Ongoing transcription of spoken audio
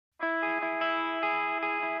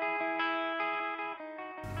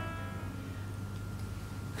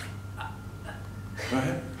Go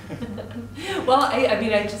ahead. Well, I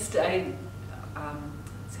mean, let's see, how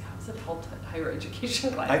does it help higher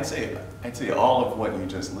education clients? I'd say all of what you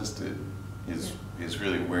just listed is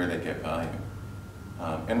really where they get value.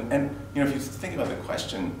 And you know, if you think about the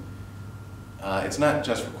question, it's not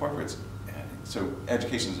just for corporates. So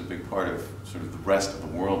education is a big part of sort of the rest of the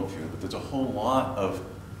world, if you will, but there's a whole lot of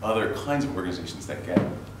other kinds of organizations that get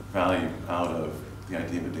value out of the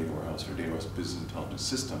idea of a data warehouse or data warehouse business intelligence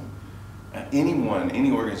system.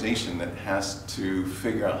 Any organization that has to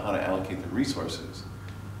figure out how to allocate their resources,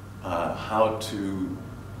 how to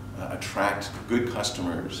attract good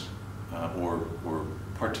customers or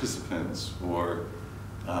participants, or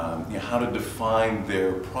you know, how to define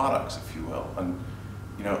their products, if you will. And,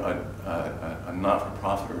 you know, a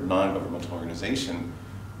not-for-profit or non-governmental organization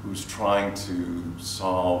who's trying to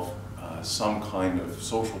solve some kind of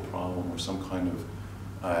social problem or some kind of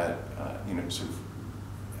you know, sort of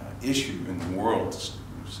issue in the world,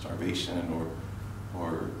 starvation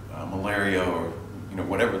or malaria, or you know,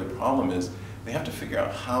 whatever the problem is, they have to figure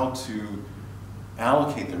out how to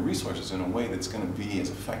allocate their resources in a way that's going to be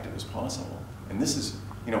as effective as possible. And this is,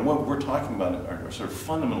 you know, what we're talking about are sort of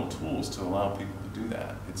fundamental tools to allow people to do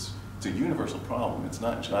that. It's a universal problem. It's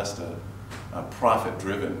not just a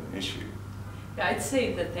profit-driven issue. Yeah, I'd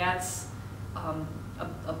say that that's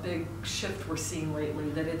a big shift we're seeing lately.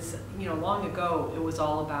 That it's, you know, long ago it was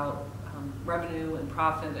all about revenue and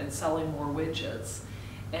profit and selling more widgets,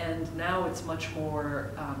 and now it's much more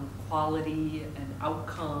quality and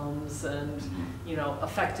outcomes and, you know,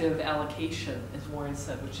 effective allocation, as Warren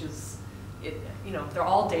said, which is, you know, they're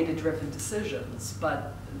all data-driven decisions,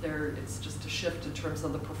 but it's just a shift in terms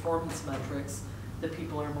of the performance metrics that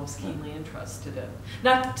people are most keenly interested in.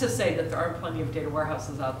 Not to say that there aren't plenty of data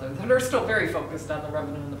warehouses out there that are still very focused on the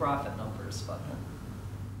revenue and the profit numbers, but.